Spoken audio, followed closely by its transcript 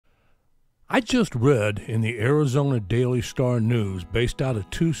I just read in the Arizona Daily Star News, based out of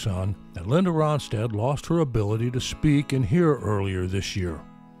Tucson, that Linda Ronstadt lost her ability to speak and hear earlier this year.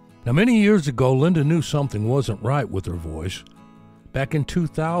 Now, many years ago, Linda knew something wasn't right with her voice. Back in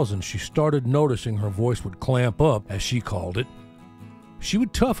 2000, she started noticing her voice would clamp up, as she called it. She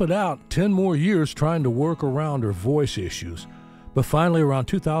would tough it out 10 more years trying to work around her voice issues, but finally around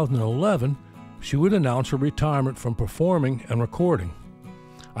 2011, she would announce her retirement from performing and recording.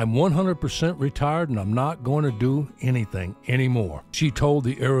 "I'm 100% retired and I'm not going to do anything anymore," she told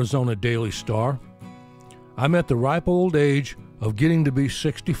the Arizona Daily Star. "I'm at the ripe old age of getting to be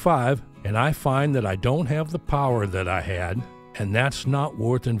 65, and I find that I don't have the power that I had, and that's not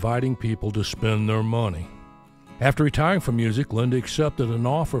worth inviting people to spend their money." After retiring from music, Linda accepted an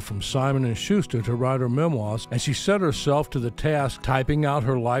offer from Simon & Schuster to write her memoirs, and she set herself to the task typing out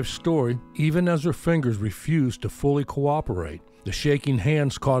her life story, even as her fingers refused to fully cooperate. The shaking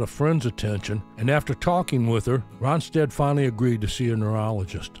hands caught a friend's attention, and after talking with her, Ronstadt finally agreed to see a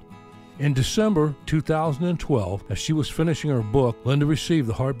neurologist. In December 2012, as she was finishing her book, Linda received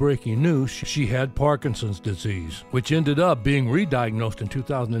the heartbreaking news she had Parkinson's disease, which ended up being re-diagnosed in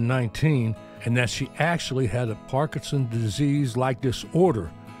 2019, and that she actually had a Parkinson's disease-like disorder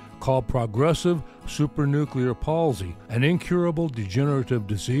called progressive supranuclear palsy, an incurable degenerative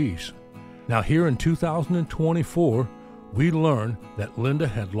disease. Now, here in 2024, we learned that Linda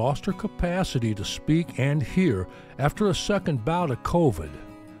had lost her capacity to speak and hear after a second bout of COVID.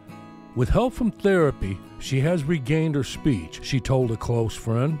 With help from therapy, she has regained her speech, she told a close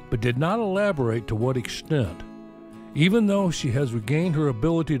friend, but did not elaborate to what extent. Even though she has regained her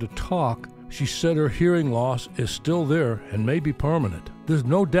ability to talk, she said her hearing loss is still there and may be permanent. There's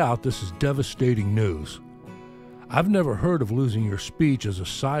no doubt this is devastating news. I've never heard of losing your speech as a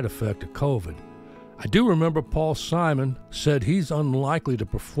side effect of COVID. I do remember Paul Simon said he's unlikely to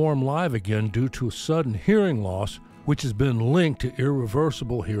perform live again due to a sudden hearing loss, which has been linked to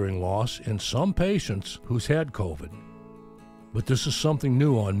irreversible hearing loss in some patients who's had COVID. But this is something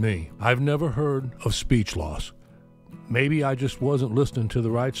new on me. I've never heard of speech loss. Maybe I just wasn't listening to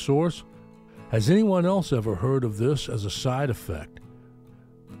the right source? Has anyone else ever heard of this as a side effect?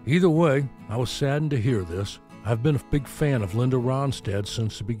 Either way, I was saddened to hear this. I've been a big fan of Linda Ronstadt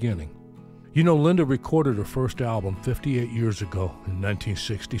since the beginning. You know, Linda recorded her first album 58 years ago in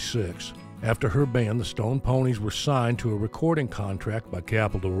 1966, after her band, the Stone Ponies, were signed to a recording contract by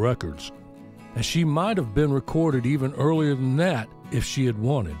Capitol Records. And she might have been recorded even earlier than that if she had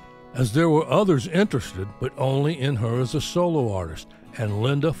wanted, as there were others interested, but only in her as a solo artist, and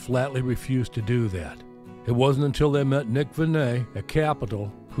Linda flatly refused to do that. It wasn't until they met Nick Vinay at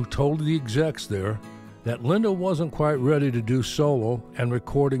Capitol who told the execs there that Linda wasn't quite ready to do solo, and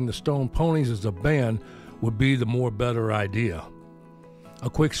recording the Stone Ponies as a band would be the more better idea. A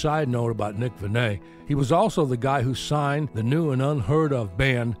quick side note about Nick Vinay, he was also the guy who signed the new and unheard of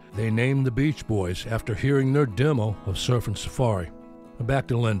band they named the Beach Boys after hearing their demo of Surfin' Safari. Back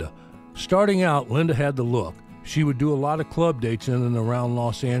to Linda. Starting out, Linda had the look. She would do a lot of club dates in and around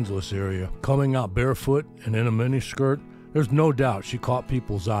Los Angeles area, coming out barefoot and in a miniskirt. There's no doubt she caught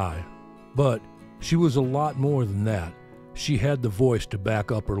people's eye. But she was a lot more than that. She had the voice to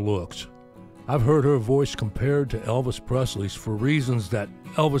back up her looks. I've heard her voice compared to Elvis Presley's for reasons that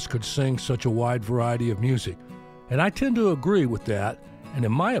Elvis could sing such a wide variety of music. And I tend to agree with that, and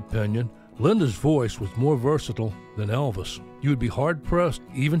in my opinion, Linda's voice was more versatile than Elvis. You would be hard-pressed,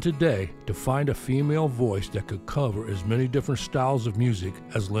 even today, to find a female voice that could cover as many different styles of music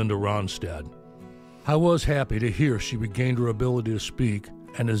as Linda Ronstadt. I was happy to hear she regained her ability to speak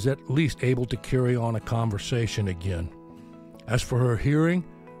and is at least able to carry on a conversation again. As for her hearing,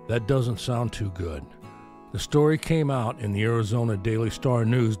 that doesn't sound too good. The story came out in the Arizona Daily Star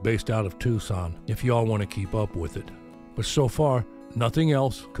News based out of Tucson, if y'all want to keep up with it. But so far, nothing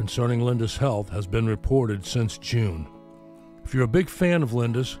else concerning Linda's health has been reported since June. If you're a big fan of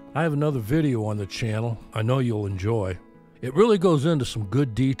Linda's, I have another video on the channel I know you'll enjoy. It really goes into some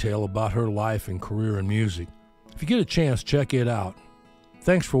good detail about her life and career in music. If you get a chance, check it out.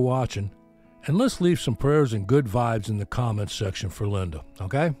 Thanks for watching, and let's leave some prayers and good vibes in the comments section for Linda,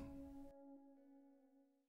 okay?